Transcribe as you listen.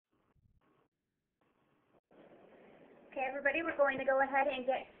Okay, everybody, we're going to go ahead and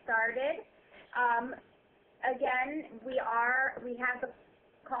get started. Again, we have the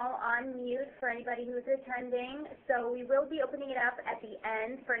call on mute for anybody who's attending, so we will be opening it up at the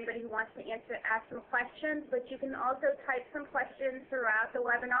end for anybody who wants to ask some questions, but you can also type some questions throughout the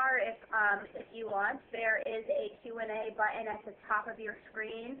webinar if you want. There is a Q&A button at the top of your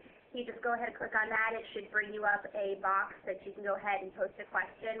screen. You just go ahead and click on that. It should bring you up a box that you can go ahead and post a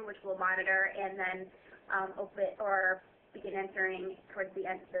question, which we'll monitor and then open or begin answering towards the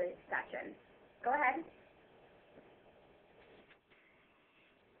end of the session. Go ahead.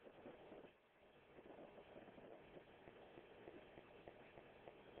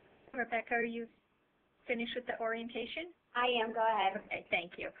 Rebecca, are you finished with the orientation? I am. Go ahead. Okay,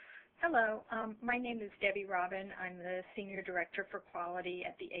 thank you. Hello, my name is Debbie Robin. I'm the Senior Director for Quality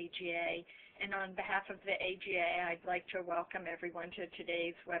at the AGA, and on behalf of the AGA, I'd like to welcome everyone to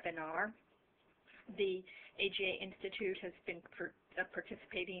today's webinar. The AGA Institute has been a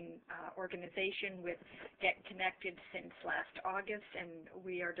participating organization with Get Connected since last August, and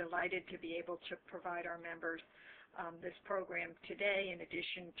we are delighted to be able to provide our members this program today, in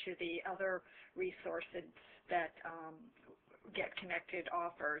addition to the other resources that Get Connected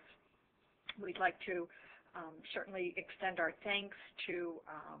offers. We'd like to certainly extend our thanks to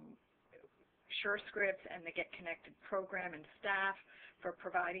SureScripts and the Get Connected program and staff for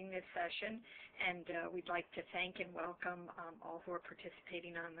providing this session, and we'd like to thank and welcome all who are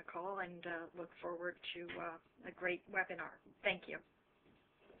participating on the call, and look forward to a great webinar. Thank you.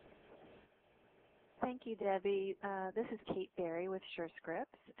 Thank you, Debbie. This is Kate Berry with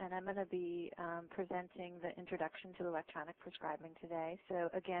SureScripts, and I'm going to be presenting the introduction to electronic prescribing today. So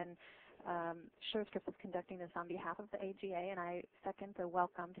again, SureScripts is conducting this on behalf of the AGA, and I second the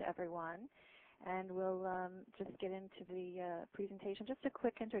welcome to everyone. And we'll just get into the presentation. Just a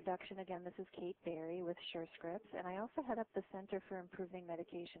quick introduction. Again, this is Kate Berry with SureScripts, and I also head up the Center for Improving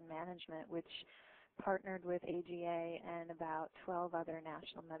Medication Management, which partnered with AGA and about 12 other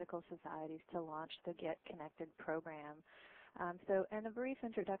national medical societies to launch the Get Connected program. And a brief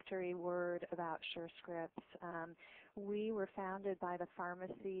introductory word about SureScripts. We were founded by the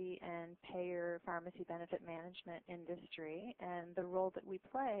pharmacy and payer pharmacy benefit management industry, and the role that we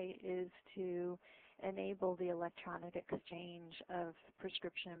play is to enable the electronic exchange of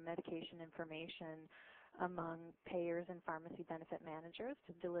prescription and medication information among payers and pharmacy benefit managers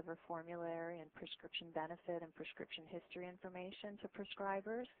to deliver formulary and prescription benefit and prescription history information to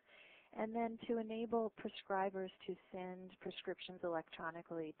prescribers, and then to enable prescribers to send prescriptions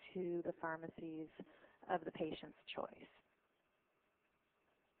electronically to the pharmacies of the patient's choice.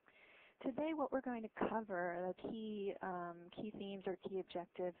 Today what we're going to cover are the key themes or key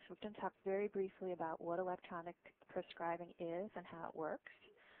objectives. We're going to talk very briefly about what electronic prescribing is and how it works.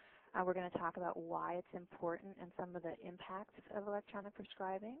 We're going to talk about why it's important and some of the impacts of electronic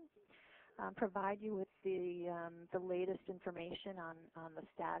prescribing. Provide you with the latest information on the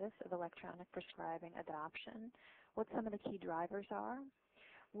status of electronic prescribing adoption, what some of the key drivers are.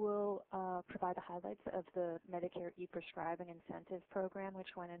 We'll provide the highlights of the Medicare e-Prescribing incentive program, which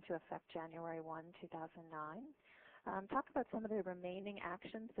went into effect January 1, 2009. Talk about some of the remaining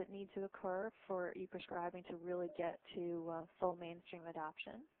actions that need to occur for e-prescribing to really get to full mainstream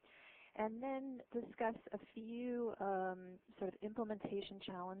adoption. And then discuss a few sort of implementation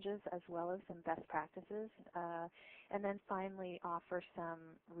challenges as well as some best practices, and then finally offer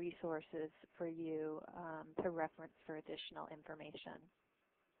some resources for you to reference for additional information.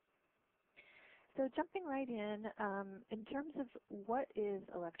 So jumping right in terms of what is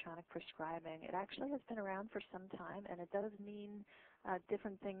electronic prescribing, it actually has been around for some time, and it does mean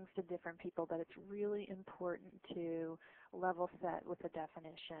different things to different people, but it's really important to level set with the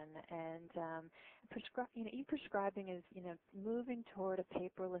definition. And e-prescribing is moving toward a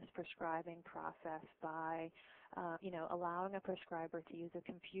paperless prescribing process by allowing a prescriber to use a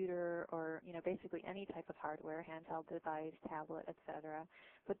computer or basically any type of hardware, handheld device, tablet, etc.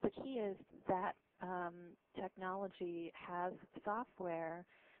 But the key is that technology has software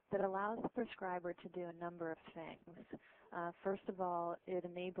that allows the prescriber to do a number of things. First of all, it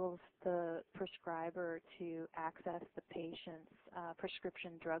enables the prescriber to access the patient's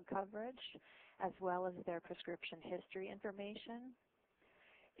prescription drug coverage as well as their prescription history information.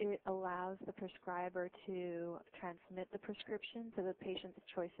 It allows the prescriber to transmit the prescription to the patient's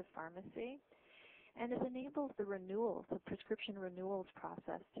choice of pharmacy. And it enables the prescription renewals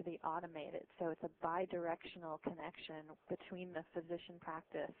process to be automated. So it's a bidirectional connection between the physician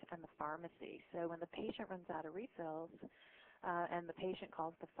practice and the pharmacy. So when the patient runs out of refills and the patient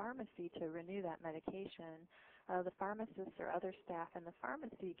calls the pharmacy to renew that medication, the pharmacist or other staff in the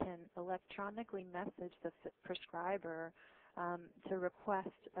pharmacy can electronically message the prescriber to request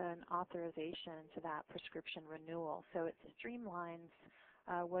an authorization to that prescription renewal. So it streamlines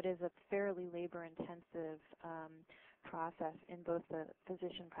what is a fairly labor-intensive process in both the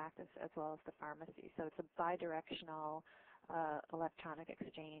physician practice as well as the pharmacy. So it's a bidirectional electronic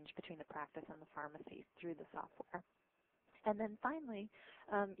exchange between the practice and the pharmacy through the software. And then finally,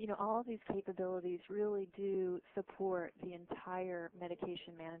 all of these capabilities really do support the entire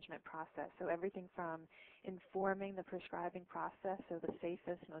medication management process. So everything from informing the prescribing process, so the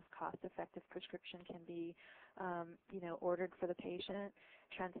safest, most cost-effective prescription can be, ordered for the patient,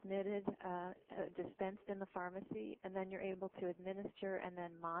 transmitted, dispensed in the pharmacy, and then you're able to administer and then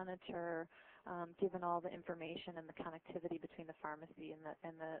monitor, given all the information and the connectivity between the pharmacy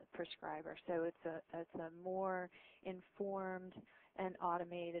and the prescriber. So it's a more informed and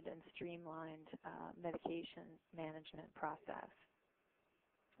automated and streamlined medication management process.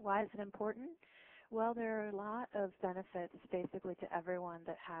 Why is it important? Well, there are a lot of benefits basically to everyone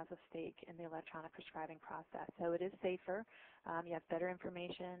that has a stake in the electronic prescribing process. So it is safer, you have better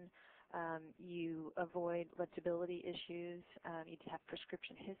information, you avoid legibility issues, you have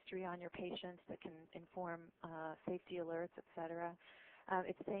prescription history on your patients that can inform safety alerts, etc.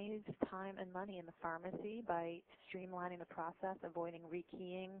 It saves time and money in the pharmacy by streamlining the process, avoiding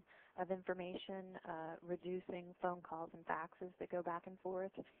rekeying of information, reducing phone calls and faxes that go back and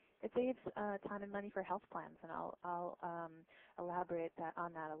forth. It saves time and money for health plans, and I'll elaborate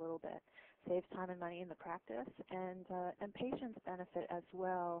on that a little bit. Saves time and money in the practice, and patients benefit as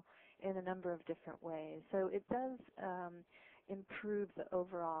well in a number of different ways. So it does improve the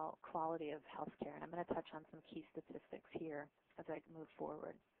overall quality of healthcare, and I'm going to touch on some key statistics here as I move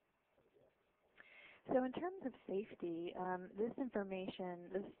forward. So in terms of safety, this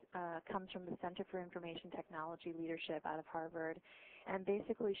information comes from the Center for Information Technology Leadership out of Harvard, and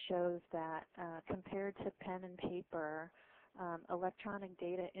basically shows that compared to pen and paper, electronic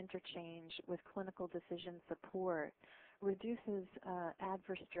data interchange with clinical decision support reduces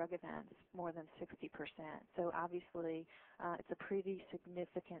adverse drug events more than 60%. So obviously, it's a pretty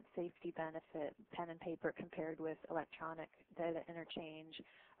significant safety benefit, pen and paper compared with electronic data interchange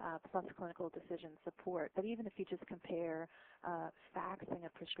plus clinical decision support. But even if you just compare faxing a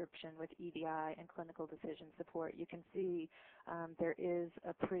prescription with EDI and clinical decision support, you can see there is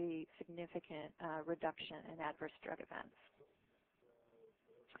a pretty significant reduction in adverse drug events.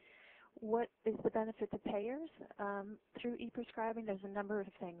 What is the benefit to payers through e-prescribing? There's a number of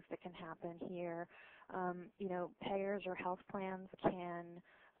things that can happen here. Payers or health plans can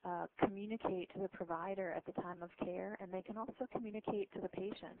communicate to the provider at the time of care, and they can also communicate to the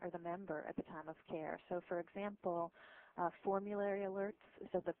patient or the member at the time of care. So, for example, formulary alerts,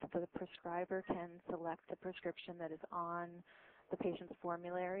 so that the prescriber can select a prescription that is on the patient's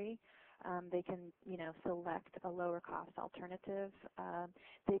formulary. They can, select a lower-cost alternative.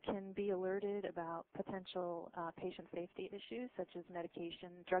 They can be alerted about potential patient safety issues, such as medication,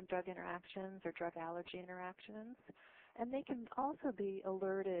 drug-drug interactions or drug allergy interactions. And they can also be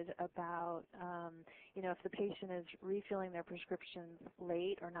alerted about, if the patient is refilling their prescriptions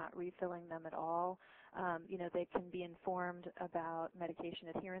late or not refilling them at all. They can be informed about medication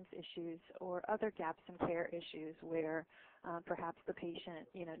adherence issues or other gaps in care issues where perhaps the patient,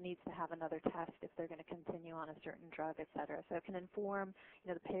 needs to have another test if they're going to continue on a certain drug, et cetera. So it can inform,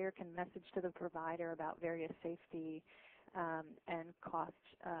 the payer can message to the provider about various safety and cost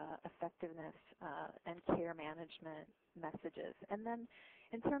effectiveness and care management messages. And then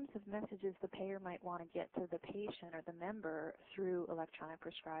in terms of messages the payer might want to get to the patient or the member through electronic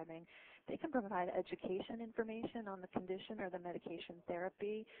prescribing, they can provide education information on the condition or the medication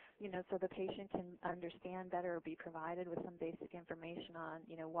therapy, so the patient can understand better or be provided with some basic information on,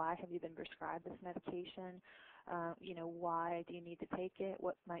 why have you been prescribed this medication, why do you need to take it,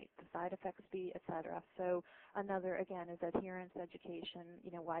 what might the side effects be, et cetera. So another, again, is adherence education,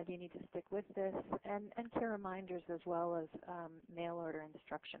 why do you need to stick with this, and care reminders as well as mail order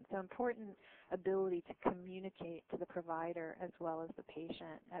instructions. So important ability to communicate to the provider as well as the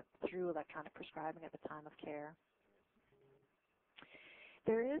patient through electronic prescribing at the time of care.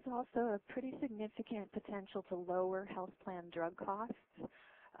 There is also a pretty significant potential to lower health plan drug costs.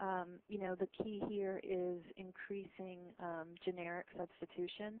 The key here is increasing generic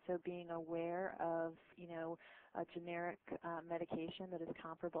substitution, so being aware of, a generic medication that is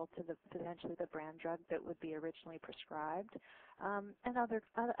comparable to potentially the brand drug that would be originally prescribed, and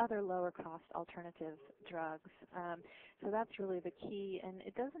other lower cost alternative drugs. So that's really the key, and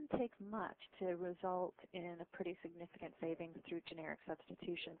it doesn't take much to result in a pretty significant savings through generic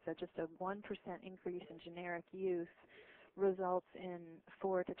substitution. So just a 1% increase in generic use results in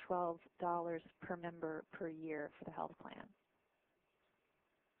 $4 to $12 per member per year for the health plan.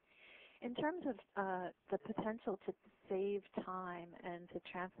 In terms of the potential to save time and to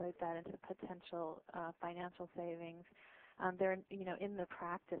translate that into potential financial savings, in the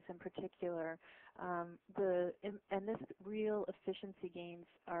practice in particular, and this real efficiency gains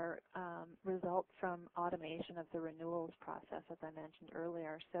are result from automation of the renewals process, as I mentioned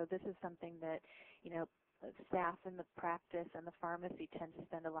earlier. So this is something that, staff in the practice and the pharmacy tend to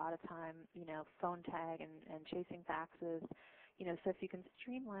spend a lot of time, phone tag and chasing faxes. So if you can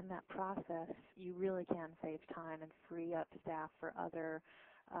streamline that process, you really can save time and free up staff for other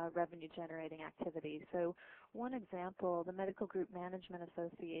revenue-generating activities. So one example, the Medical Group Management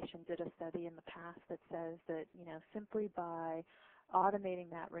Association did a study in the past that says that, simply by automating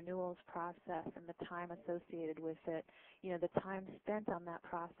that renewals process and the time associated with it, the time spent on that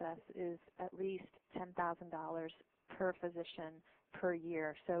process is at least $10,000 per physician per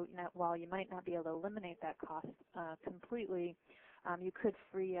year. So while you might not be able to eliminate that cost completely, you could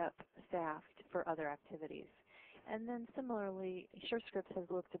free up staff for other activities. And then similarly, SureScripts has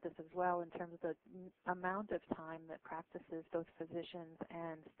looked at this as well in terms of the amount of time that practices, both physicians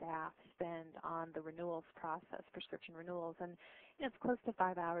and staff, spend on the renewals process, prescription renewals. And it's close to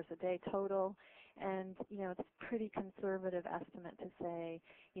 5 hours a day total. And, it's a pretty conservative estimate to say,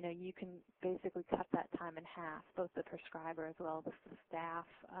 you can basically cut that time in half, both the prescriber as well as the staff,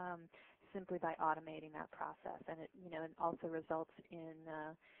 simply by automating that process. And it also results in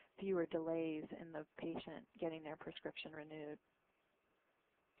fewer delays in the patient getting their prescription renewed.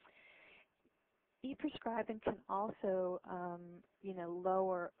 E-prescribing can also,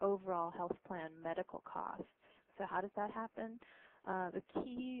 lower overall health plan medical costs. So how does that happen? The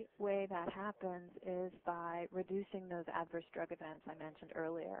key way that happens is by reducing those adverse drug events I mentioned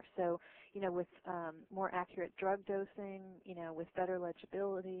earlier. So, with more accurate drug dosing, with better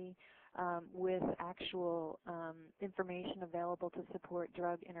legibility, with actual information available to support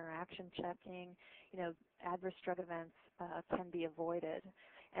drug interaction checking, adverse drug events can be avoided,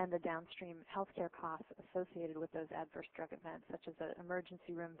 and the downstream healthcare costs associated with those adverse drug events, such as an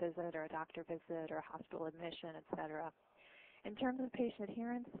emergency room visit or a doctor visit or a hospital admission, et cetera. In terms of patient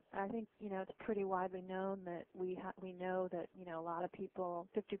adherence, I think, it's pretty widely known that we know that, a lot of people,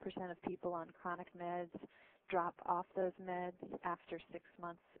 50% of people on chronic meds drop off those meds after 6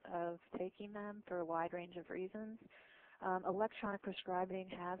 months of taking them for a wide range of reasons. Electronic prescribing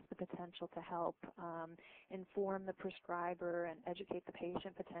has the potential to help inform the prescriber and educate the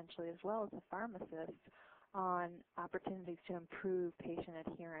patient potentially, as well as the pharmacist, on opportunities to improve patient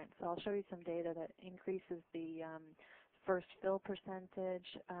adherence. So I'll show you some data that increases the first fill percentage,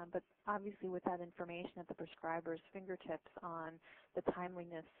 but obviously with that information at the prescriber's fingertips on the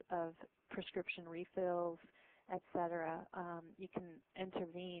timeliness of prescription refills, et cetera, you can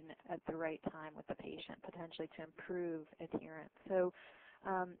intervene at the right time with the patient, potentially to improve adherence. So,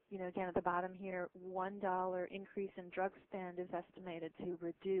 again, at the bottom here, $1 increase in drug spend is estimated to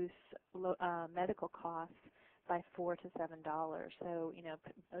reduce medical costs by $4 to $7. So,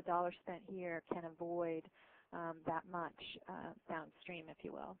 a dollar spent here can avoid that much downstream, if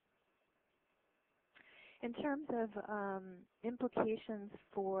you will. In terms of implications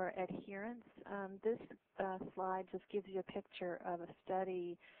for adherence, this slide just gives you a picture of a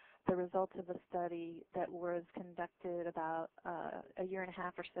study, the results of a study that was conducted about a year and a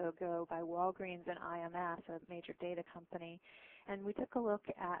half or so ago by Walgreens and IMS, a major data company. And we took a look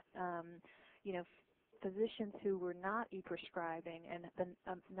at, physicians who were not e-prescribing and the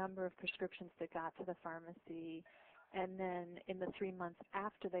number of prescriptions that got to the pharmacy, and then in the 3 months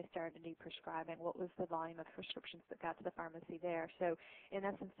after they started e-prescribing, what was the volume of prescriptions that got to the pharmacy there. So in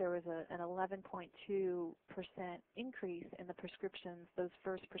essence, there was an 11.2% increase in the prescriptions, those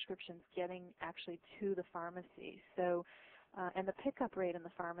first prescriptions getting actually to the pharmacy. So, and the pickup rate in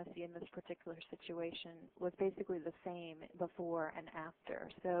the pharmacy in this particular situation was basically the same before and after.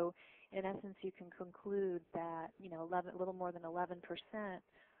 So in essence, you can conclude that, a little more than 11%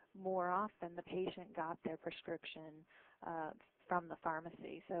 more often the patient got their prescription from the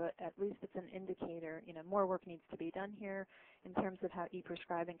pharmacy. So at least it's an indicator. More work needs to be done here in terms of how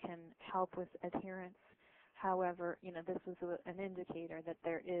e-prescribing can help with adherence, However, this is an indicator that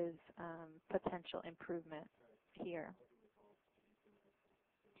there is potential improvement here.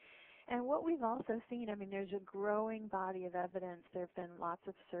 And what we've also seen, there's a growing body of evidence. There have been lots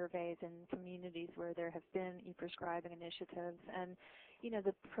of surveys in communities where there have been e-prescribing initiatives, and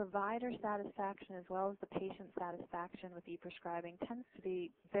the provider satisfaction as well as the patient satisfaction with e-prescribing tends to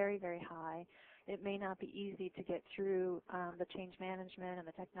be very, very high. It may not be easy to get through the change management and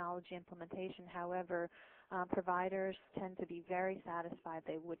the technology implementation. However, providers tend to be very satisfied.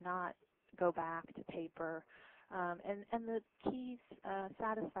 They would not go back to paper. And the key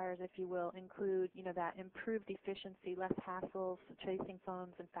satisfiers, if you will, include, that improved efficiency, less hassles, chasing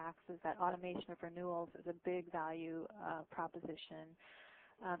phones and faxes. That automation of renewals is a big value proposition.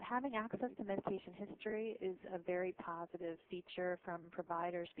 Having access to medication history is a very positive feature from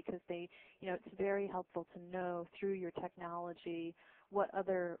providers because it's very helpful to know through your technology what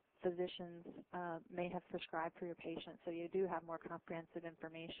other physicians may have prescribed for your patient, so you do have more comprehensive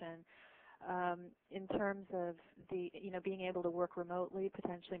information. In terms of being able to work remotely,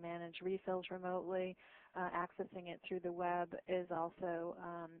 potentially manage refills remotely, accessing it through the web is also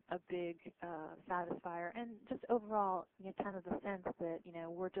a big satisfier. And just overall, kind of the sense that,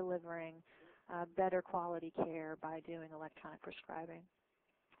 we're delivering better quality care by doing electronic prescribing.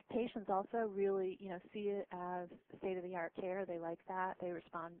 Patients also really, see it as state-of-the-art care. They like that. They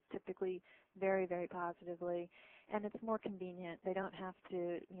respond typically very, very positively. And it's more convenient. They don't have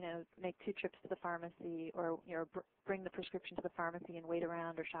to, make 2 trips to the pharmacy or, bring the prescription to the pharmacy and wait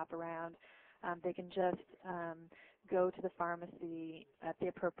around or shop around. They can just go to the pharmacy at the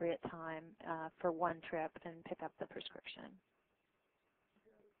appropriate time for 1 trip and pick up the prescription.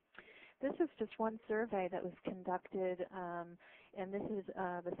 This is just one survey that was conducted, and this is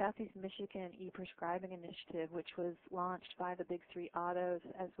the Southeast Michigan e-Prescribing Initiative, which was launched by the Big 3 Autos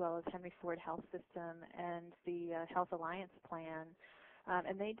as well as Henry Ford Health System and the Health Alliance Plan.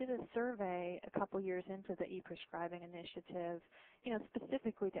 And they did a survey a couple years into the e-prescribing initiative,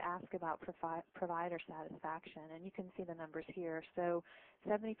 specifically to ask about provider satisfaction. And you can see the numbers here. So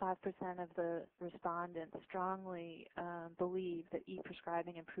 75% of the respondents strongly believe that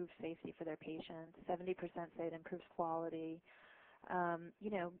e-prescribing improves safety for their patients. 70% say it improves quality.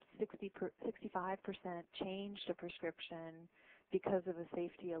 65% changed a prescription because of a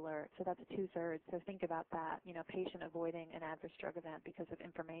safety alert. So that's 2/3. So think about that, patient avoiding an adverse drug event because of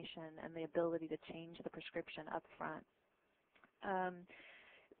information and the ability to change the prescription up front.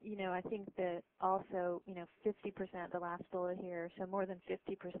 I think that also, 50%, the last bullet here, so more than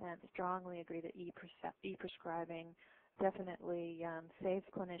 50% strongly agree that e-prescribing definitely saves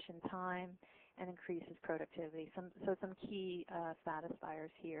clinician time and increases productivity. So some key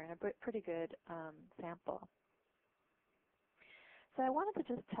satisfiers here, and a pretty good sample. So I wanted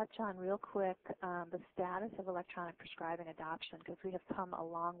to just touch on real quick the status of electronic prescribing adoption because we have come a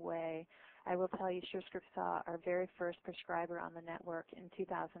long way. I will tell you, SureScript saw our very first prescriber on the network in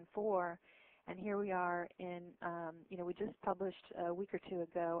 2004, and here we are in, we just published a week or 2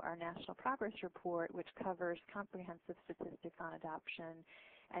 ago our National Progress Report, which covers comprehensive statistics on adoption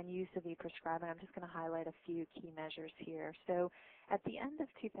and use of e-prescribing. I'm just going to highlight a few key measures here. So at the end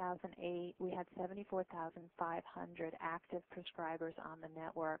of 2008, we had 74,500 active prescribers on the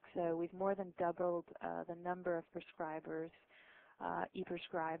network. So we've more than doubled the number of prescribers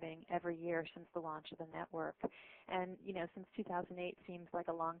e-prescribing every year since the launch of the network. And, since 2008 seems like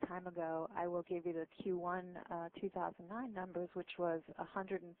a long time ago, I will give you the Q1 2009 numbers, which was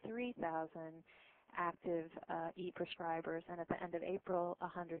 103,000 active e-prescribers, and at the end of April,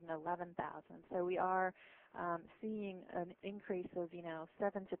 111,000. So we are seeing an increase of,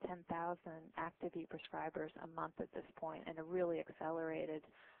 7,000 to 10,000 active e-prescribers a month at this point, and a really accelerated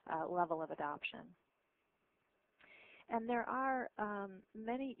level of adoption. And there are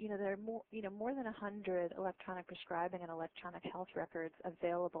many, there are more than 100 electronic prescribing and electronic health records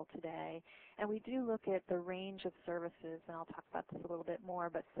available today. And we do look at the range of services, and I'll talk about this a little bit more.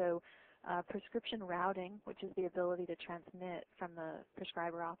 But so prescription routing, which is the ability to transmit from the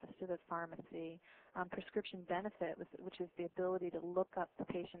prescriber office to the pharmacy. Prescription benefit, which is the ability to look up the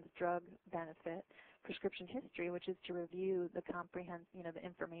patient's drug benefit. Prescription history, which is to review the the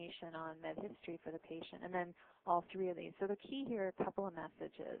information on med history for the patient. And then all 3 of these. So the key here are a couple of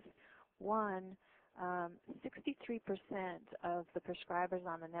messages. One, 63% of the prescribers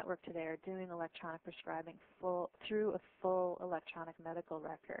on the network today are doing electronic prescribing through a full electronic medical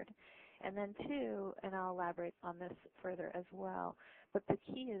record. And then 2, and I'll elaborate on this further as well, but the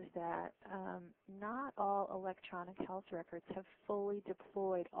key is that not all electronic health records have fully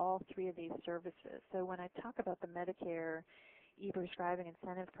deployed all 3 of these services. So when I talk about the Medicare e-prescribing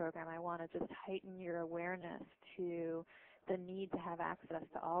incentive program, I want to just heighten your awareness to the need to have access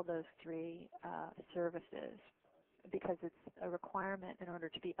to all those three services, because it's a requirement in order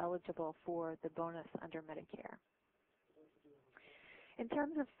to be eligible for the bonus under Medicare. In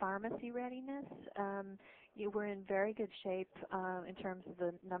terms of pharmacy readiness, we're in very good shape in terms of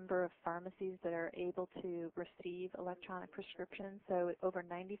the number of pharmacies that are able to receive electronic prescriptions. So over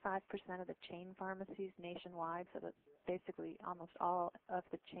 95% of the chain pharmacies nationwide, so that's basically almost all of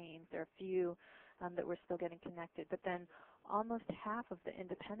the chains. There are a few that we're still getting connected, but then almost half of the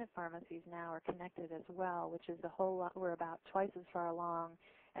independent pharmacies now are connected as well, which is a whole lot. We're about twice as far along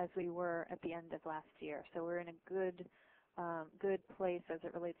as we were at the end of last year. So we're in a good place as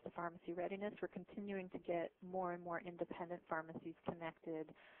it relates to pharmacy readiness. We're continuing to get more and more independent pharmacies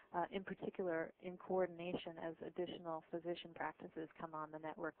connected, in particular in coordination as additional physician practices come on the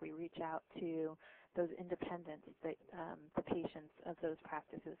network. We reach out to those independents that the patients of those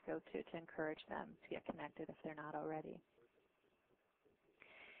practices go to encourage them to get connected if they're not already.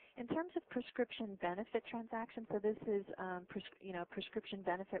 In terms of prescription benefit transactions, so this is prescription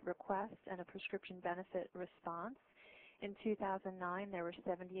benefit request and a prescription benefit response. In 2009, there were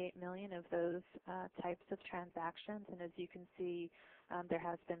 78 million of those types of transactions, and as you can see, there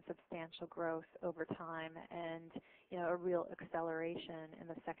has been substantial growth over time, and a real acceleration in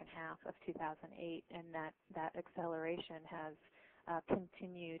the second half of 2008, and that acceleration has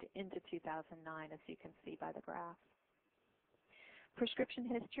continued into 2009, as you can see by the graph. Prescription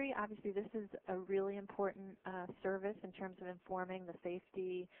history, obviously this is a really important service in terms of informing the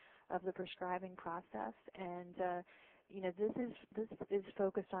safety of the prescribing process, and this is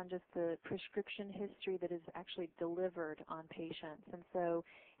focused on just the prescription history that is actually delivered on patients. And so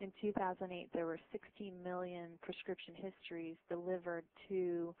in 2008, there were 16 million prescription histories delivered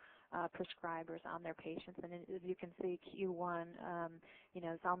to prescribers on their patients. And as you can see, Q1,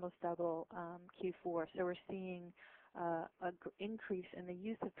 is almost double Q4. So we're seeing an increase in the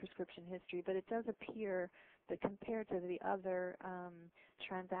use of prescription history, but it does appear that compared to the other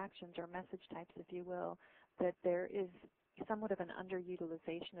transactions or message types, if you will, that there is somewhat of an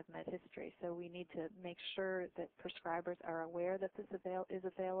underutilization of med history. So we need to make sure that prescribers are aware that this is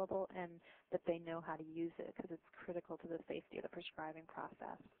available and that they know how to use it, because it's critical to the safety of the prescribing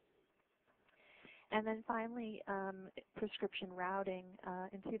process. And then finally, prescription routing.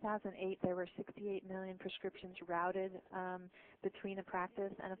 In 2008, there were 68 million prescriptions routed between a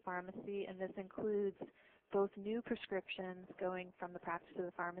practice and a pharmacy, and this includes both new prescriptions going from the practice to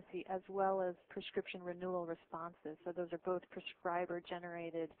the pharmacy as well as prescription renewal responses. So those are both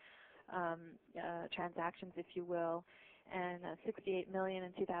prescriber-generated transactions, if you will, and 68 million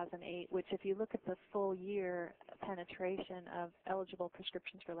in 2008, which if you look at the full year penetration of eligible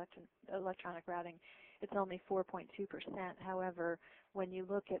prescriptions for electronic routing, it's only 4.2%. However, when you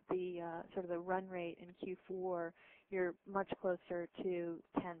look at the sort of the run rate in Q4, you're much closer to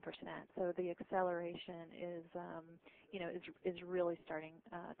 10%. So the acceleration is really starting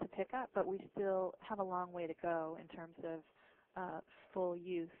to pick up, but we still have a long way to go in terms of full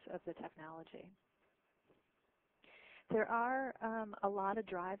use of the technology. There are a lot of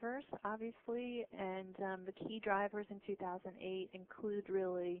drivers, obviously, and the key drivers in 2008 include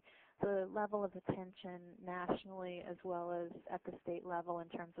really the level of attention nationally as well as at the state level in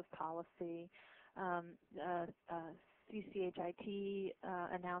terms of policy. CCHIT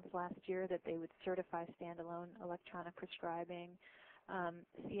announced last year that they would certify standalone electronic prescribing.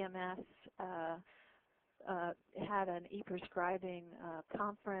 CMS had an e-prescribing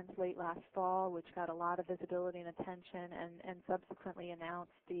conference late last fall, which got a lot of visibility and attention, and subsequently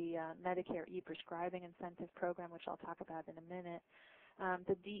announced the Medicare e-prescribing incentive program, which I'll talk about in a minute.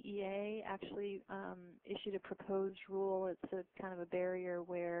 The DEA actually issued a proposed rule. It's a kind of a barrier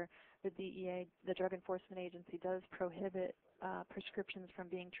where the DEA, the Drug Enforcement Agency, does prohibit prescriptions from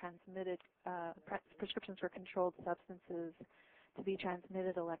being transmitted, prescriptions for controlled substances to be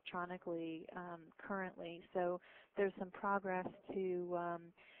transmitted electronically currently. So there's some progress to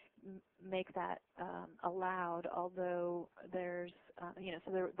make that allowed, although there's,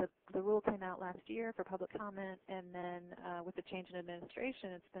 so the rule came out last year for public comment, and then with the change in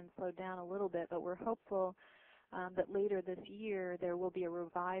administration, it's been slowed down a little bit, but we're hopeful that later this year there will be a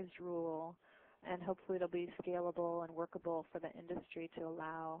revised rule, and hopefully it'll be scalable and workable for the industry to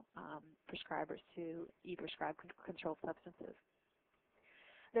allow prescribers to e-prescribe controlled substances.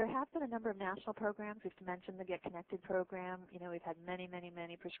 There have been a number of national programs. We've mentioned the Get Connected program. We've had many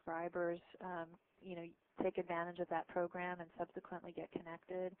prescribers, take advantage of that program and subsequently get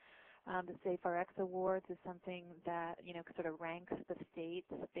connected. The SafeRx Awards is something that, sort of ranks the states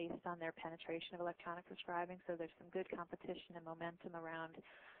based on their penetration of electronic prescribing. So there's some good competition and momentum around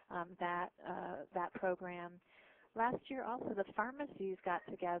that program. Last year also the pharmacies got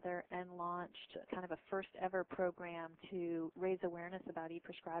together and launched kind of a first ever program to raise awareness about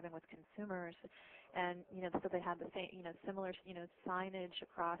e-prescribing with consumers. And so they had the same, similar, signage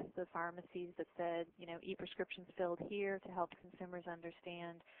across the pharmacies that said, e-prescriptions filled here to help consumers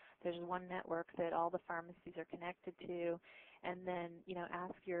understand. There's one network that all the pharmacies are connected to, and then,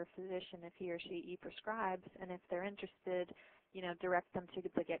 ask your physician if he or she e-prescribes, and if they're interested, direct them to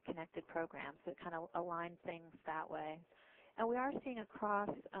the Get Connected program. So it kind of aligns things that way. And we are seeing across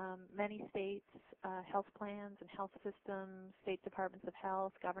many states, health plans and health systems, state departments of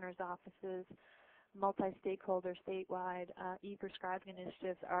health, governor's offices, multi-stakeholder statewide e-prescribing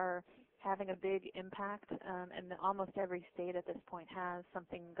initiatives are having a big impact, and almost every state at this point has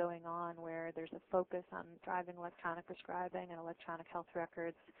something going on where there's a focus on driving electronic prescribing and electronic health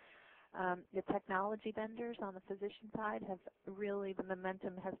records. The technology vendors on the physician side have really, the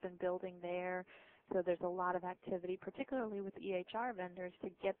momentum has been building there, so there's a lot of activity, particularly with EHR vendors, to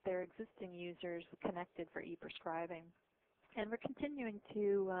get their existing users connected for e-prescribing. And we're continuing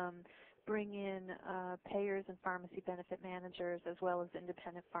to bring in payers and pharmacy benefit managers as well as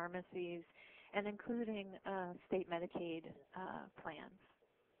independent pharmacies, and including state Medicaid plans.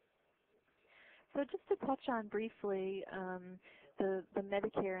 So just to touch on briefly the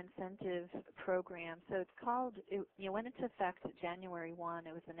Medicare incentive program. So it's called, it went into effect January 1.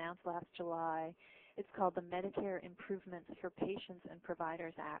 It was announced last July. It's called the Medicare Improvements for Patients and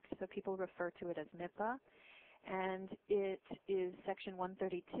Providers Act. So people refer to it as MIPA. And it is Section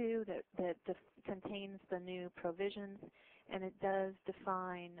 132 that contains the new provisions, and it does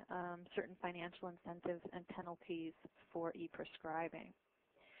define certain financial incentives and penalties for e-prescribing.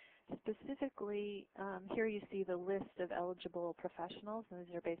 Specifically, here you see the list of eligible professionals, and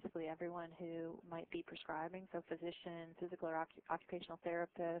these are basically everyone who might be prescribing, so physicians, physical or occupational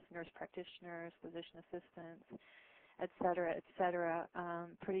therapists, nurse practitioners, physician assistants, et cetera,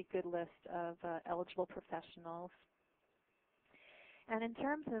 pretty good list of eligible professionals. And in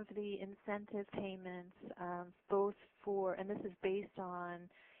terms of the incentive payments, both for, and this is based on,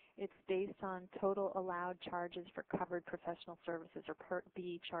 it's based on total allowed charges for covered professional services, or Part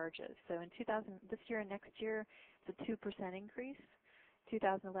B charges. So in this year and next year, it's a 2% increase.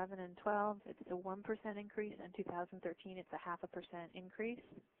 2011 and 12, it's a 1% increase, and 2013, it's a 0.5% increase.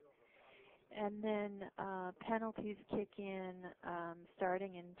 And then penalties kick in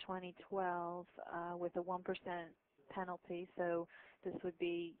starting in 2012 with a 1% penalty. So this would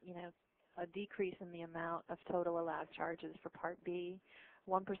be, a decrease in the amount of total allowed charges for Part B,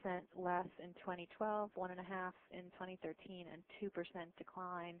 1% less in 2012, 1.5% in 2013, and 2%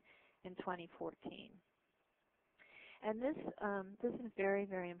 decline in 2014. And this is very,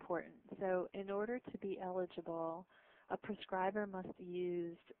 very important. So in order to be eligible, a prescriber must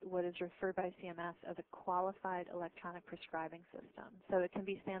use what is referred by CMS as a qualified electronic prescribing system. So it can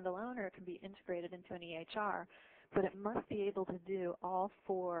be standalone or it can be integrated into an EHR, but it must be able to do all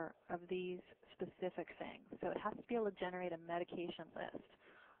 4 of these specific things. So it has to be able to generate a medication list,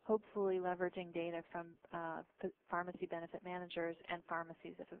 hopefully leveraging data from pharmacy benefit managers and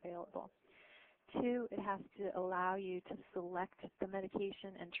pharmacies if available. 2, it has to allow you to select the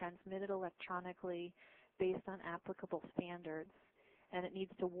medication and transmit it electronically based on applicable standards, and it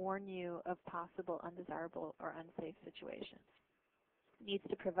needs to warn you of possible undesirable or unsafe situations. It needs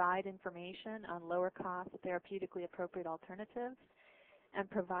to provide information on lower cost, therapeutically appropriate alternatives, and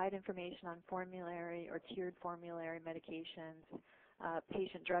provide information on formulary or tiered formulary medications,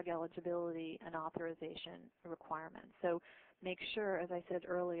 patient drug eligibility, and authorization requirements. So make sure, as I said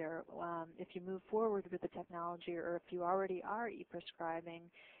earlier, if you move forward with the technology, or if you already are e-prescribing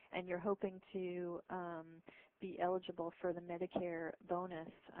and you're hoping to be eligible for the Medicare bonus,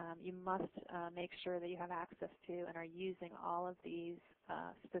 you must make sure that you have access to and are using all of these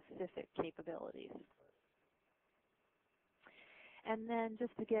specific capabilities. And then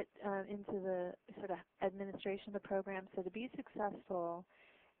just to get into the sort of administration of the program, so to be successful,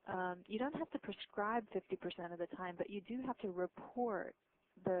 you don't have to prescribe 50% of the time, but you do have to report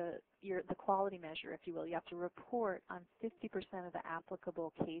the quality measure, if you will. You have to report on 50% of the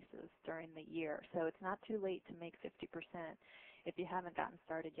applicable cases during the year. So it's not too late to make 50% if you haven't gotten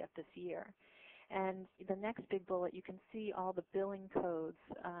started yet this year. And the next big bullet, you can see all the billing codes.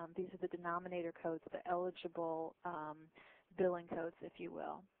 These are the denominator codes, the eligible billing codes, if you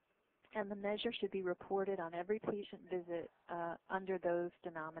will. And the measure should be reported on every patient visit under those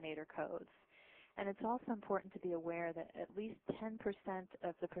denominator codes. And it's also important to be aware that at least 10%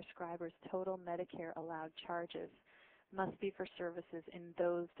 of the prescriber's total Medicare allowed charges must be for services in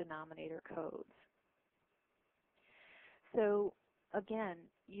those denominator codes. So again,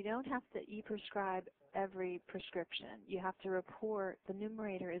 you don't have to e-prescribe every prescription. You have to report, the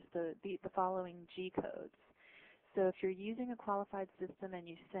numerator is the following G codes. So if you're using a qualified system and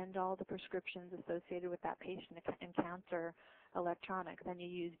you send all the prescriptions associated with that patient encounter electronic, then you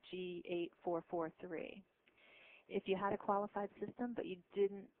use G8443. If you had a qualified system but you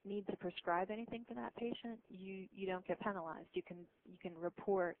didn't need to prescribe anything for that patient, you don't get penalized. You can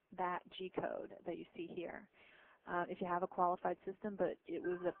report that G code that you see here. If you have a qualified system but it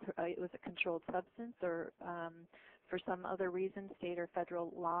was a controlled substance, or for some other reason state or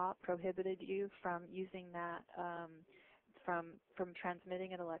federal law prohibited you from using that, from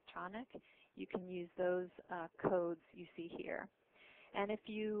transmitting it electronic, you can use those codes you see here. And if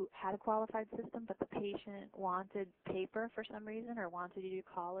you had a qualified system but the patient wanted paper for some reason or wanted you to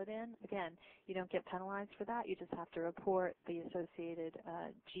call it in, again, you don't get penalized for that. You just have to report the associated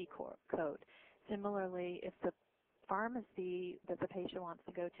G code. Similarly, if the pharmacy that the patient wants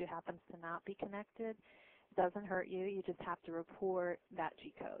to go to happens to not be connected, it doesn't hurt you. You just have to report that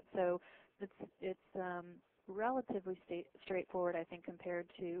G code. So it's relatively straightforward, I think, compared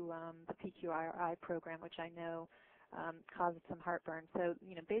to the PQRI program, which I know causes some heartburn. So,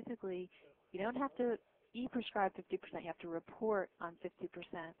 basically, you don't have to e-prescribe 50%. You have to report on 50%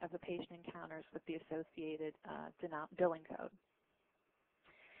 of the patient encounters with the associated billing code.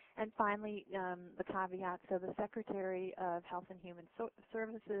 And finally, the caveat, so the Secretary of Health and Human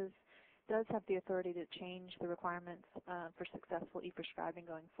Services does have the authority to change the requirements for successful e-prescribing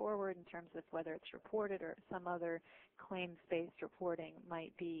going forward in terms of whether it's reported or some other claims-based reporting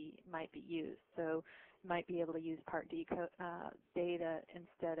might be used. So you might be able to use Part D data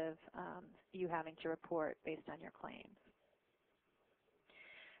instead of you having to report based on your claims.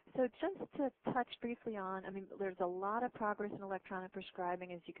 So just to touch briefly on, there's a lot of progress in electronic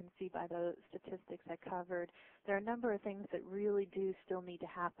prescribing, as you can see by the statistics I covered. There are a number of things that really do still need to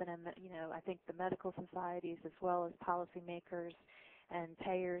happen, and that, I think the medical societies as well as policymakers and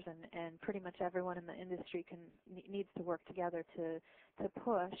payers and pretty much everyone in the industry needs to work together to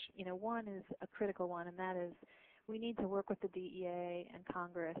push. One is a critical one, and that is we need to work with the DEA and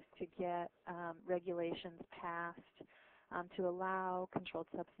Congress to get regulations passed to allow controlled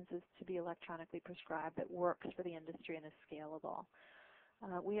substances to be electronically prescribed that works for the industry and is scalable.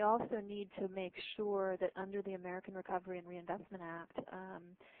 We also need to make sure that under the American Recovery and Reinvestment Act,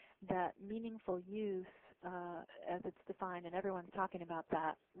 that meaningful use, as it's defined, and everyone's talking about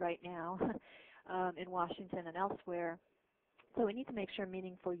that right now in Washington and elsewhere, so we need to make sure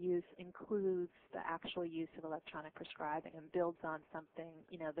meaningful use includes the actual use of electronic prescribing and builds on something,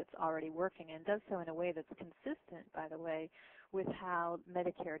 that's already working, and does so in a way that's consistent, by the way, with how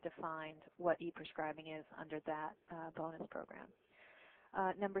Medicare defined what e-prescribing is under that bonus program.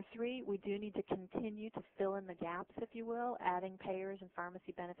 Number 3, we do need to continue to fill in the gaps, if you will, adding payers and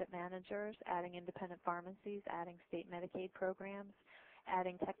pharmacy benefit managers, adding independent pharmacies, adding state Medicaid programs,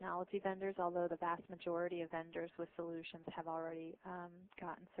 adding technology vendors, although the vast majority of vendors with solutions have already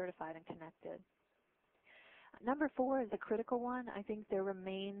gotten certified and connected. Number 4 is a critical one. I think there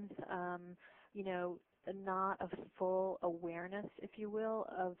remains, not a full awareness, if you will,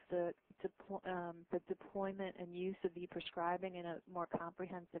 of the deployment and use of e-prescribing in a more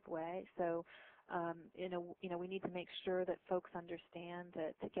comprehensive way. So, we need to make sure that folks understand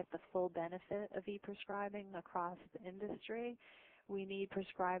that to get the full benefit of e-prescribing across the industry, we need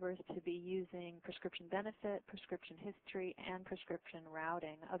prescribers to be using prescription benefit, prescription history, and prescription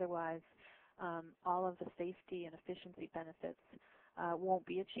routing. Otherwise, all of the safety and efficiency benefits won't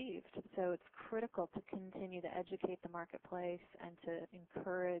be achieved. So it's critical to continue to educate the marketplace and to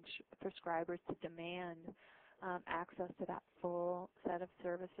encourage prescribers to demand access to that full set of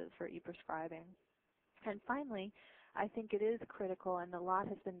services for e-prescribing. And finally, I think it is critical, and a lot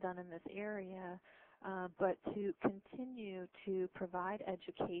has been done in this area, but to continue to provide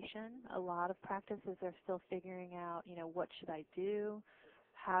education. A lot of practices are still figuring out, what should I do?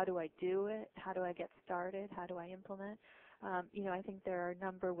 How do I do it? How do I get started? How do I implement? I think there are a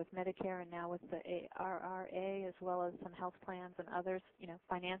number with Medicare and now with the ARRA, as well as some health plans and others,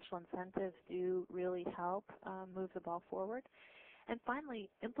 financial incentives do really help move the ball forward. And finally,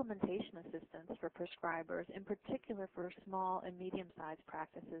 implementation assistance for prescribers, in particular for small and medium-sized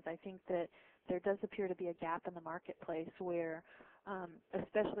practices. I think that there does appear to be a gap in the marketplace where,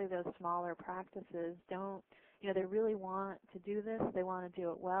 especially those smaller practices, they really want to do this. They want to do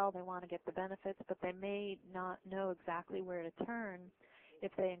it well. They want to get the benefits, but they may not know exactly where to turn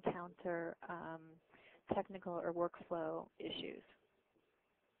if they encounter technical or workflow issues.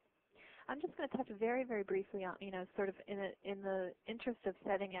 I'm just going to touch very, very briefly on, sort of in the interest of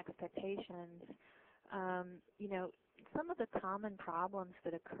setting expectations, some of the common problems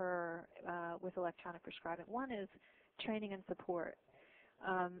that occur with electronic prescribing. One is training and support.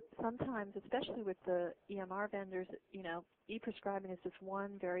 Sometimes, especially with the EMR vendors, e-prescribing is just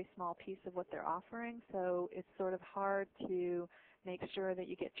one very small piece of what they're offering, so it's sort of hard to make sure that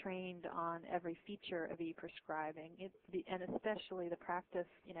you get trained on every feature of e-prescribing, and especially the practice,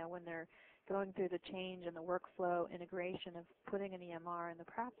 when they're going through the change and the workflow integration of putting an EMR in the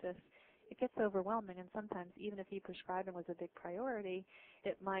practice, it gets overwhelming, and sometimes even if e-prescribing was a big priority,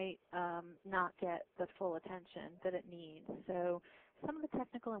 it might not get the full attention that it needs. So some of the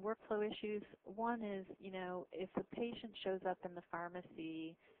technical and workflow issues, one is, if the patient shows up in the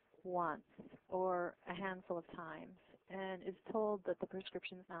pharmacy once or a handful of times and is told that the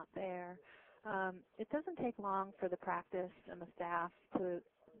prescription's not there, it doesn't take long for the practice and the staff to,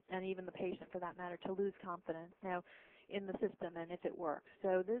 and even the patient for that matter, to lose confidence now in the system and if it works.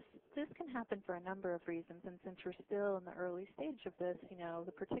 So this can happen for a number of reasons, and since we're still in the early stage of this,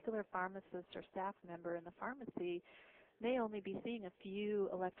 the particular pharmacist or staff member in the pharmacy may only be seeing a few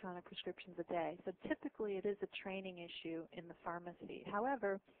electronic prescriptions a day. So typically it is a training issue in the pharmacy.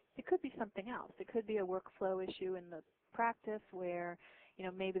 However, it could be something else. It could be a workflow issue in the practice where,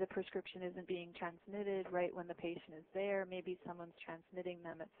 maybe the prescription isn't being transmitted right when the patient is there. Maybe someone's transmitting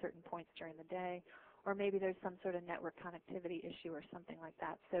them at certain points during the day. Or maybe there's some sort of network connectivity issue or something like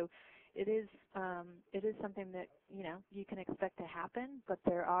that. So it is something that, you can expect to happen, but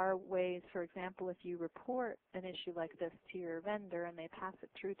there are ways, for example, if you report an issue like this to your vendor and they pass it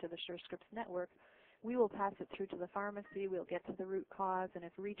through to the SureScripts network, we will pass it through to the pharmacy, we'll get to the root cause, and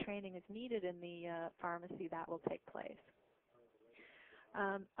if retraining is needed in the pharmacy, that will take place.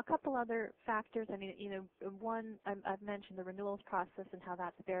 A couple other factors, one, I've mentioned the renewals process and how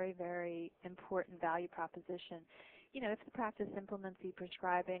that's very, very important value proposition. If the practice implements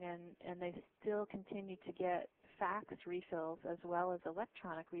e-prescribing and they still continue to get fax refills as well as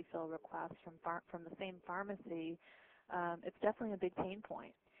electronic refill requests from the same pharmacy, it's definitely a big pain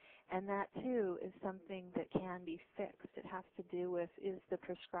point. And that, too, is something that can be fixed. It has to do with, is the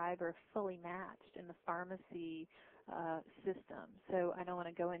prescriber fully matched in the pharmacy system? So I don't want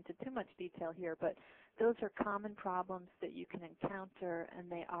to go into too much detail here, but those are common problems that you can encounter,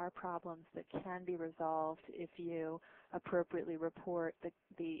 and they are problems that can be resolved if you appropriately report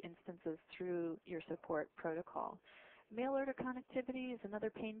the instances through your support protocol. Mail order connectivity is another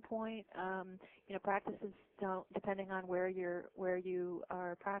pain point. Practices don't, depending on where you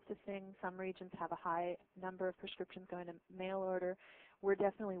are practicing, some regions have a high number of prescriptions going to mail order. We're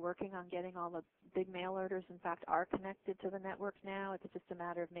definitely working on getting all the big mail orders, in fact, are connected to the network now. It's just a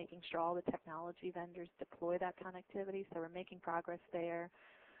matter of making sure all the technology vendors deploy that connectivity, so we're making progress there.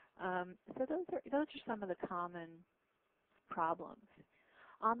 So those are some of the common problems.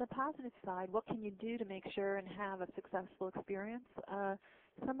 On the positive side, what can you do to make sure and have a successful experience?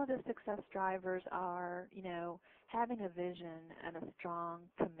 Some of the success drivers are, having a vision and a strong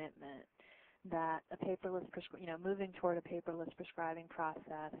commitment that a paperless, moving toward a paperless prescribing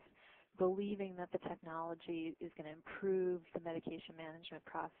process, believing that the technology is going to improve the medication management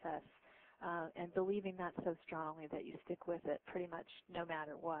process, and believing that so strongly that you stick with it pretty much no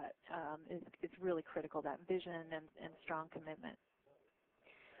matter what is really critical, that vision and strong commitment.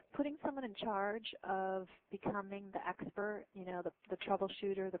 Putting someone in charge of becoming the expert, the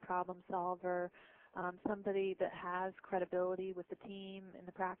troubleshooter, the problem solver, somebody that has credibility with the team in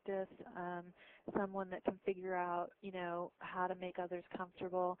the practice, someone that can figure out, how to make others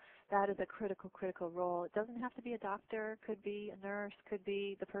comfortable. That is a critical role. It doesn't have to be a doctor. Could be a nurse. Could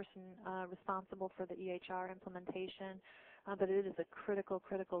be the person responsible for the EHR implementation. But it is a critical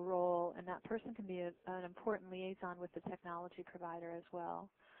role, and that person can be an important liaison with the technology provider as well.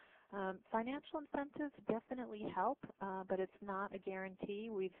 Financial incentives definitely help, but it's not a guarantee.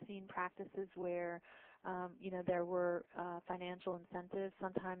 We've seen practices where, there were financial incentives.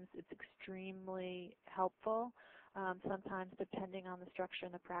 Sometimes it's extremely helpful. Sometimes, depending on the structure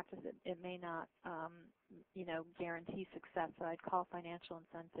in the practice, it may not, guarantee success. So I'd call financial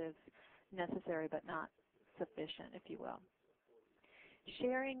incentives necessary but not sufficient, if you will.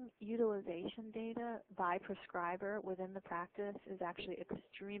 Sharing utilization data by prescriber within the practice is actually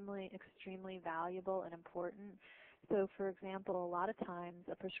extremely valuable and important. So, for example, a lot of times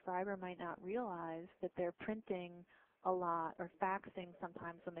a prescriber might not realize that they're printing a lot or faxing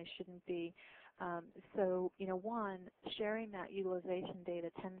sometimes when they shouldn't be. So, one, sharing that utilization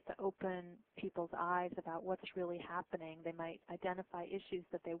data tends to open people's eyes about what's really happening. They might identify issues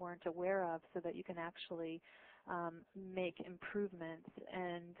that they weren't aware of so that you can actually make improvements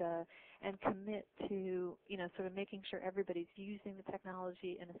and commit to, sort of making sure everybody's using the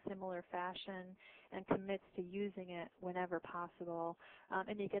technology in a similar fashion and commits to using it whenever possible.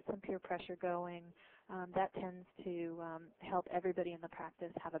 And you get some peer pressure going. That tends to help everybody in the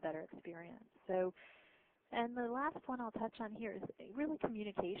practice have a better experience. So, and the last one I'll touch on here is really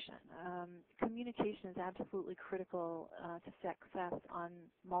communication. Communication is absolutely critical to success on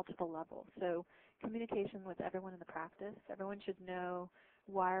multiple levels. So communication with everyone in the practice. Everyone should know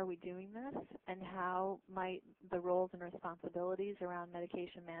why are we doing this and how might the roles and responsibilities around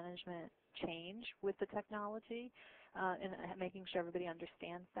medication management change with the technology, and making sure everybody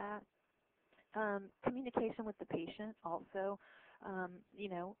understands that. Communication with the patient also,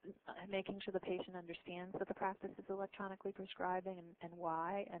 making sure the patient understands that the practice is electronically prescribing and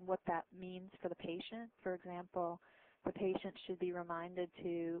why and what that means for the patient. For example, the patient should be reminded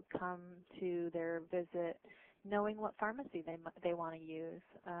to come to their visit knowing what pharmacy they want to use.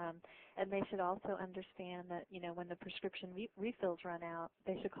 And they should also understand that, when the prescription refills run out,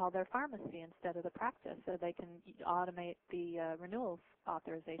 they should call their pharmacy instead of the practice so they can automate the renewals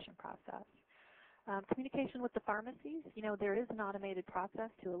authorization process. Communication with the pharmacies. There is an automated process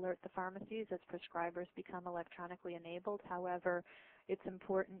to alert the pharmacies as prescribers become electronically enabled. However, it's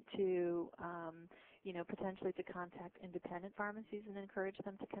important to, potentially to contact independent pharmacies and encourage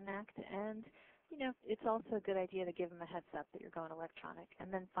them to connect. And, it's also a good idea to give them a heads up that you're going electronic.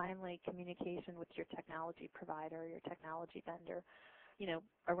 And then finally, communication with your technology provider, your technology vendor,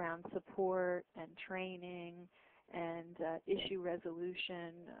 around support and training and issue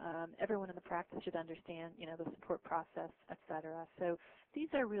resolution. Everyone in the practice should understand, the support process, et cetera. So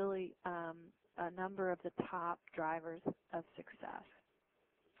these are really a number of the top drivers of success.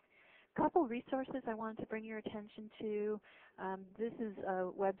 A couple resources I wanted to bring your attention to. This is a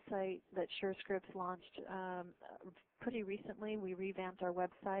website that SureScripts launched pretty recently. We revamped our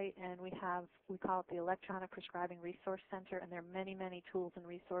website, and we call it the Electronic Prescribing Resource Center, and there are many, many tools and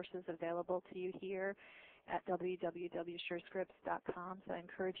resources available to you here at www.surescripts.com, so I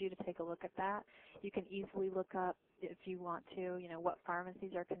encourage you to take a look at that. You can easily look up, if you want to, what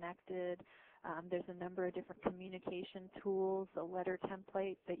pharmacies are connected. There's a number of different communication tools, a letter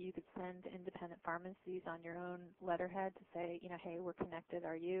template that you could send to independent pharmacies on your own letterhead to say, hey, we're connected,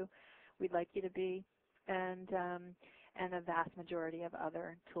 are you? We'd like you to be, and a vast majority of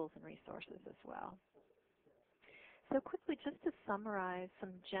other tools and resources as well. So quickly, just to summarize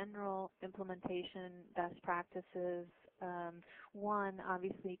some general implementation best practices. One,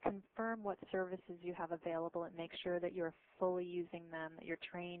 obviously, confirm what services you have available and make sure that you're fully using them, that you're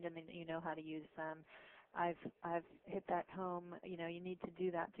trained and that you know how to use them. I've hit that home. You need to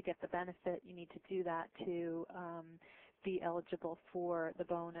do that to get the benefit. You need to do that to be eligible for the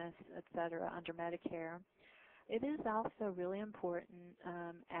bonus, et cetera, under Medicare. It is also really important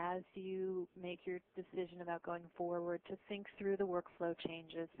as you make your decision about going forward to think through the workflow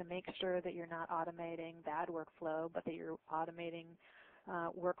changes to make sure that you're not automating bad workflow, but that you're automating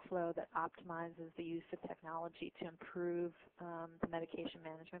workflow that optimizes the use of technology to improve the medication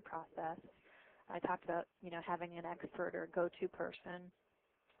management process. I talked about, having an expert or a go-to person.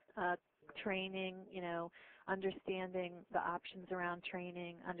 Training, understanding the options around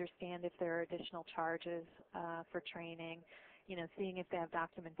training, understand if there are additional charges for training, seeing if they have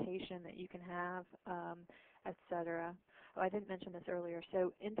documentation that you can have, et cetera. Oh, I didn't mention this earlier.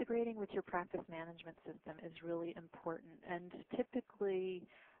 So integrating with your practice management system is really important, and typically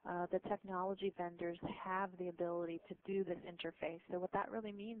the technology vendors have the ability to do this interface. So what that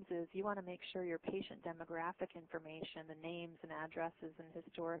really means is you want to make sure your patient demographic information, the names and addresses and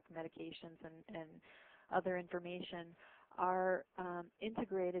historic medications and other information are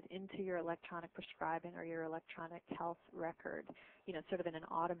integrated into your electronic prescribing or your electronic health record, sort of in an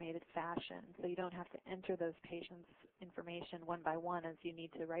automated fashion. So you don't have to enter those patients' information one by one as you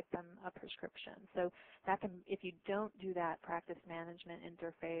need to write them a prescription. So that can, if you don't do that practice management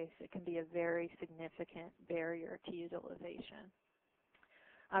interface, it can be a very significant barrier to utilization.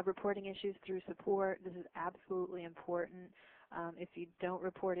 Reporting issues through support, this is absolutely important. If you don't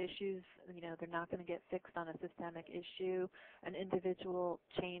report issues, they're not going to get fixed on a systemic issue. An individual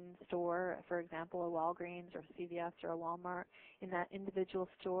chain store, for example, a Walgreens or CVS or a Walmart, in that individual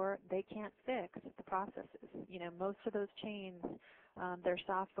store, they can't fix the processes. Most of those chains, their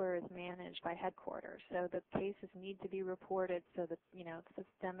software is managed by headquarters, so the cases need to be reported so that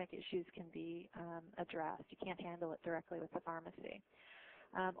systemic issues can be addressed. You can't handle it directly with the pharmacy.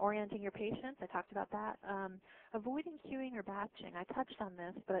 Orienting your patients, I talked about that. Avoiding queuing or batching, I touched on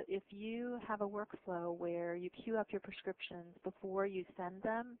this, but if you have a workflow where you queue up your prescriptions before you send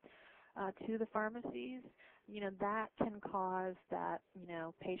them to the pharmacies, that can cause that,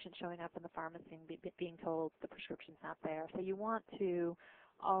 patient showing up in the pharmacy and being told the prescription's not there. So you want to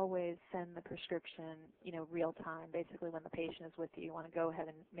always send the prescription, real time. Basically, when the patient is with you, you want to go ahead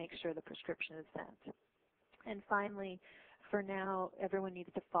and make sure the prescription is sent. And finally, for now, everyone needs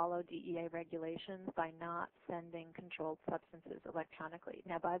to follow DEA regulations by not sending controlled substances electronically.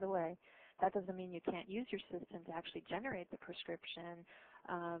 Now, by the way, that doesn't mean you can't use your system to actually generate the prescription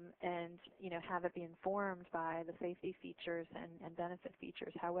and have it be informed by the safety features and benefit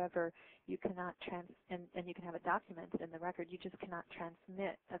features. However, you cannot and you can have it documented in the record. You just cannot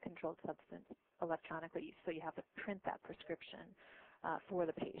transmit a controlled substance electronically. So you have to print that prescription for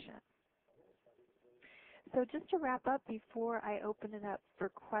the patient. So just to wrap up, before I open it up for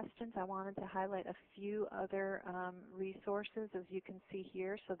questions, I wanted to highlight a few other resources, as you can see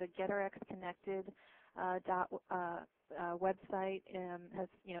here. So the GetRx Connected website has,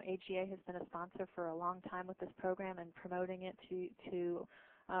 AGA has been a sponsor for a long time with this program and promoting it to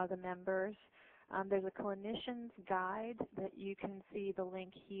the members. There's a clinician's guide that you can see the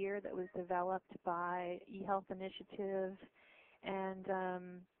link here that was developed by eHealth Initiative and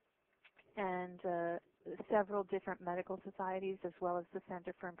several different medical societies, as well as the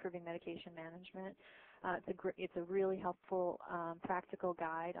Center for Improving Medication Management. It's a really helpful practical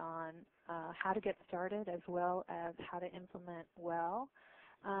guide on how to get started, as well as how to implement well.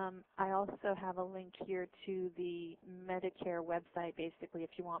 I also have a link here to the Medicare website, basically,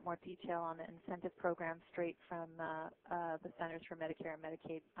 if you want more detail on the incentive program straight from the Centers for Medicare and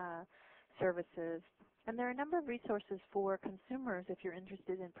Medicaid Services. And there are a number of resources for consumers if you're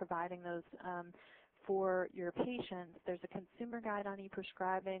interested in providing those for your patients. There's a consumer guide on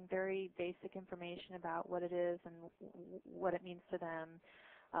e-prescribing, very basic information about what it is and what it means to them.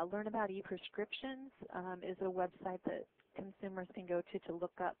 Learn about e-prescriptions is a website that consumers can go to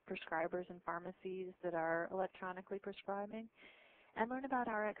look up prescribers and pharmacies that are electronically prescribing. And Learn About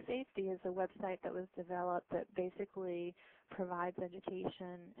Rx Safety is a website that was developed that basically provides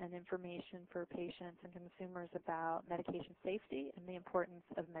education and information for patients and consumers about medication safety and the importance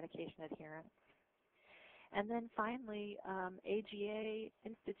of medication adherence. And then finally, AGA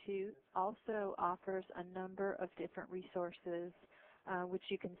Institute also offers a number of different resources, which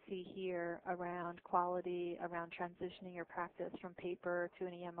you can see here around quality, around transitioning your practice from paper to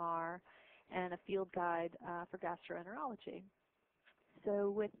an EMR, and a field guide for gastroenterology.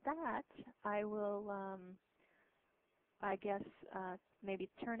 So with that, I will, I guess, maybe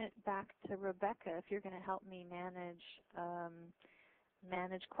turn it back to Rebecca if you're going to help me manage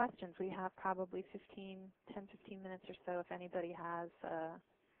questions. We have probably 10, 15 minutes or so if anybody has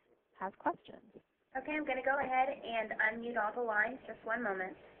questions. Okay, I'm going to go ahead and unmute all the lines. Just one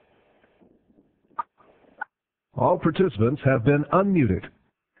moment. All participants have been unmuted.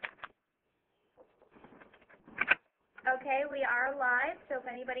 Okay, we are live, so if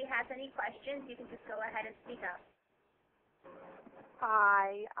anybody has any questions, you can just go ahead and speak up.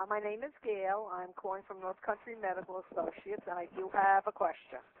 Hi, my name is Gail. I'm calling from North Country Medical Associates, and I do have a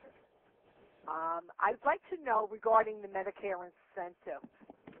question. I'd like to know regarding the Medicare incentive.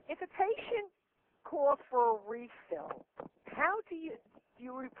 If a patient calls for a refill, how do you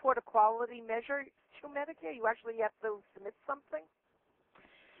report a quality measure to Medicare? You actually have to submit something?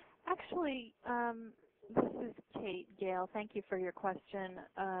 Actually, this is Kate, Gail. Thank you for your question.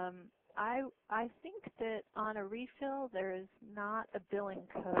 I think that on a refill there is not a billing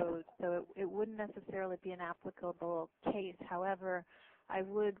code, so it wouldn't necessarily be an applicable case. However, I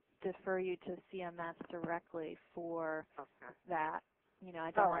would defer you to CMS directly for that.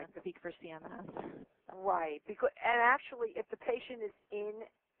 I don't want to speak for CMS. Right. And actually, if the patient is in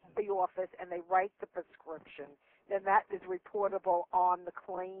the office and they write the prescription, then that is reportable on the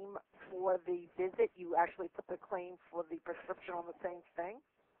claim for the visit. You actually put the claim for the prescription on the same thing?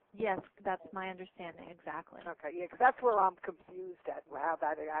 Yes, that's my understanding, exactly. Okay, yeah, because that's where I'm confused at how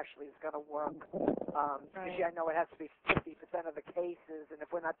that actually is going to work. Because I know it has to be 50% of the cases, and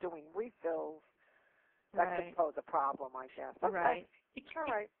if we're not doing refills, that could pose a problem, I guess. Okay. Right. All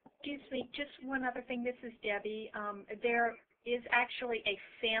right. Excuse me, just one other thing. This is Debbie. There is actually a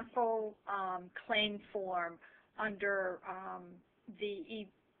sample claim form under the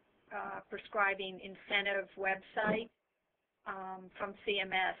e-prescribing incentive website from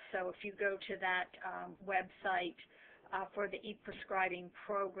CMS. So if you go to that website for the e-prescribing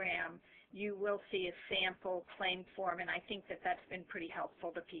program, you will see a sample claim form, and I think that that's been pretty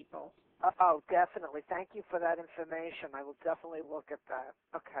helpful to people. Oh, definitely. Thank you for that information. I will definitely look at that.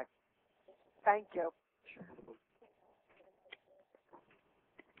 Okay. Thank you. Sure.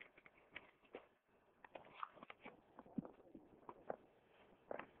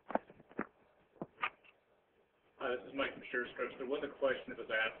 This is Mike from SureScripts. There was a question that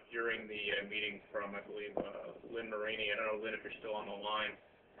was asked during the meeting from, I believe, Lynn Marini. I don't know, Lynn, if you're still on the line.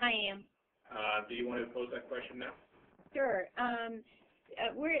 I am. Do you want to pose that question now? Sure.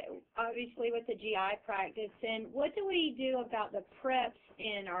 We're obviously with the GI practice, and what do we do about the preps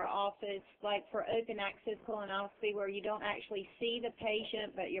in our office, like for open access colonoscopy, where you don't actually see the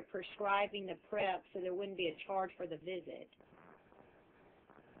patient, but you're prescribing the prep, so there wouldn't be a charge for the visit?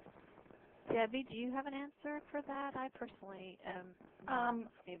 Debbie, do you have an answer for that? I personally am not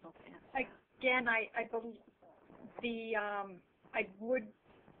able to answer. Again, I believe I would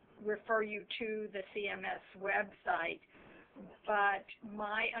refer you to the CMS website, but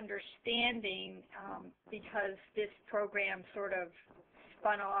my understanding, because this program sort of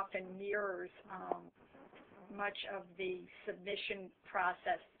spun off and mirrors much of the submission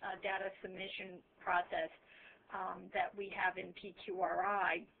process, data submission process that we have in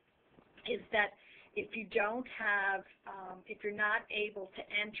PQRI, is that if you don't have, if you're not able to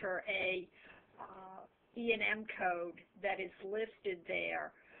enter a E&M code that is listed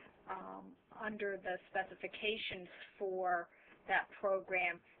there under the specifications for that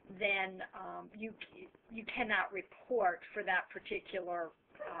program, then you cannot report for that particular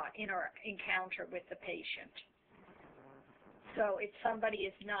encounter with the patient. So if somebody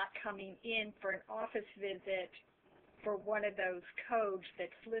is not coming in for an office visit for one of those codes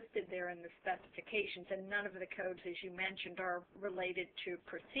that's listed there in the specifications, and none of the codes, as you mentioned, are related to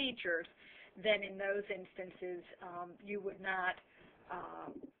procedures, then in those instances you would not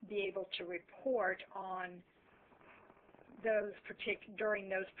be able to report on those during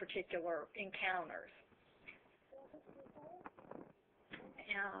those particular encounters.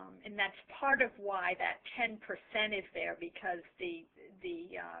 And that's part of why that 10% is there, because the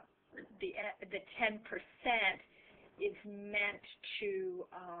 10% is meant to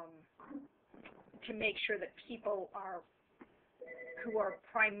make sure that people who are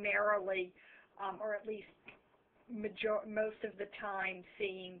primarily, or at least most of the time,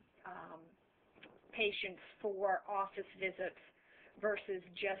 seeing patients for office visits versus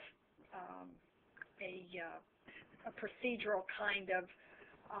just a procedural kind of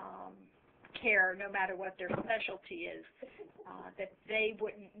care, no matter what their specialty is, that they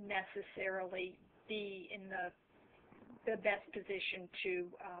wouldn't necessarily be in the best position to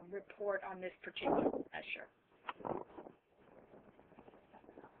report on this particular measure.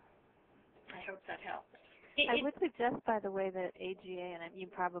 I hope that helps. I would suggest, by the way, that AGA, and you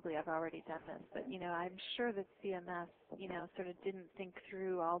probably have already done this, but, I'm sure that CMS, sort of didn't think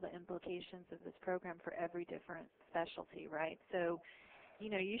through all the implications of this program for every different specialty, right? So,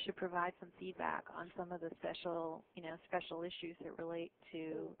 you should provide some feedback on some of the special issues that relate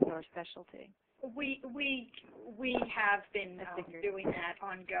to your specialty. We have been doing that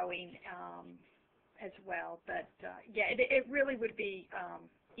ongoing as well, but yeah, it really would be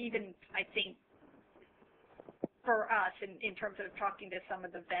even, I think, for us in terms of talking to some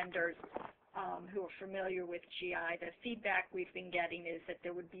of the vendors who are familiar with GI, the feedback we've been getting is that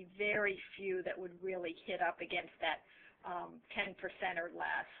there would be very few that would really hit up against that 10% or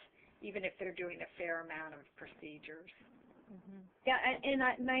less, even if they're doing a fair amount of procedures. Mm-hmm. Yeah, and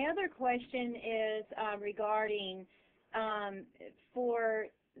my other question is regarding for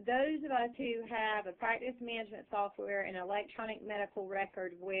those of us who have a practice management software and electronic medical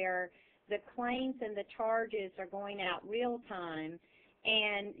record where the claims and the charges are going out real time,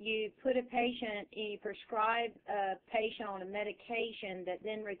 and you put a patient, you prescribe a patient on a medication that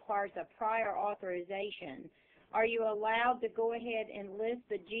then requires a prior authorization, are you allowed to go ahead and list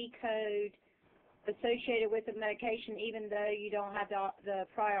the G code associated with the medication even though you don't have the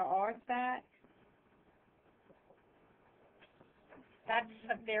prior auth back? That's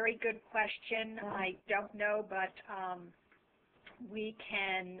a very good question. I don't know, but we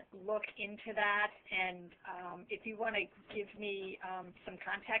can look into that, and if you want to give me some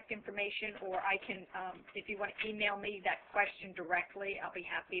contact information, or I can, if you want to email me that question directly, I'll be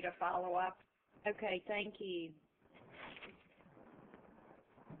happy to follow up. Okay, thank you.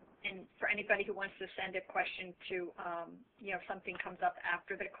 And for anybody who wants to send a question to, if something comes up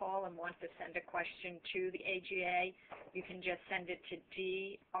after the call and wants to send a question to the AGA, you can just send it to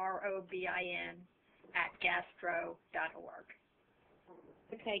drobin@gastro.org.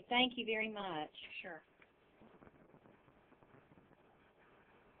 Okay, thank you very much. Sure.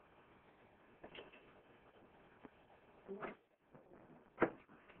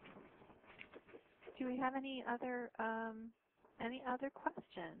 Do we have any other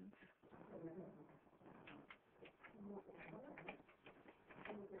questions?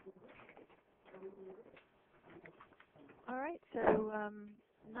 All right, so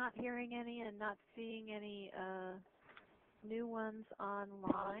not hearing any and not seeing any new ones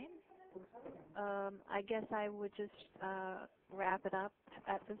online. I guess I would just wrap it up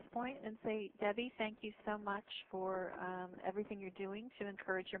at this point and say, Debbie, thank you so much for everything you're doing to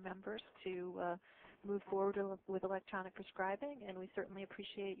encourage your members to move forward with electronic prescribing, and we certainly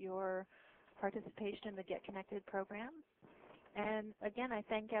appreciate your participation in the Get Connected program. And again, I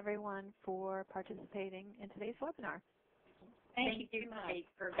thank everyone for participating in today's webinar. Thank you, Kate.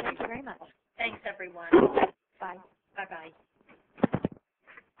 Thank you very much. Thanks, everyone. Bye. Bye-bye.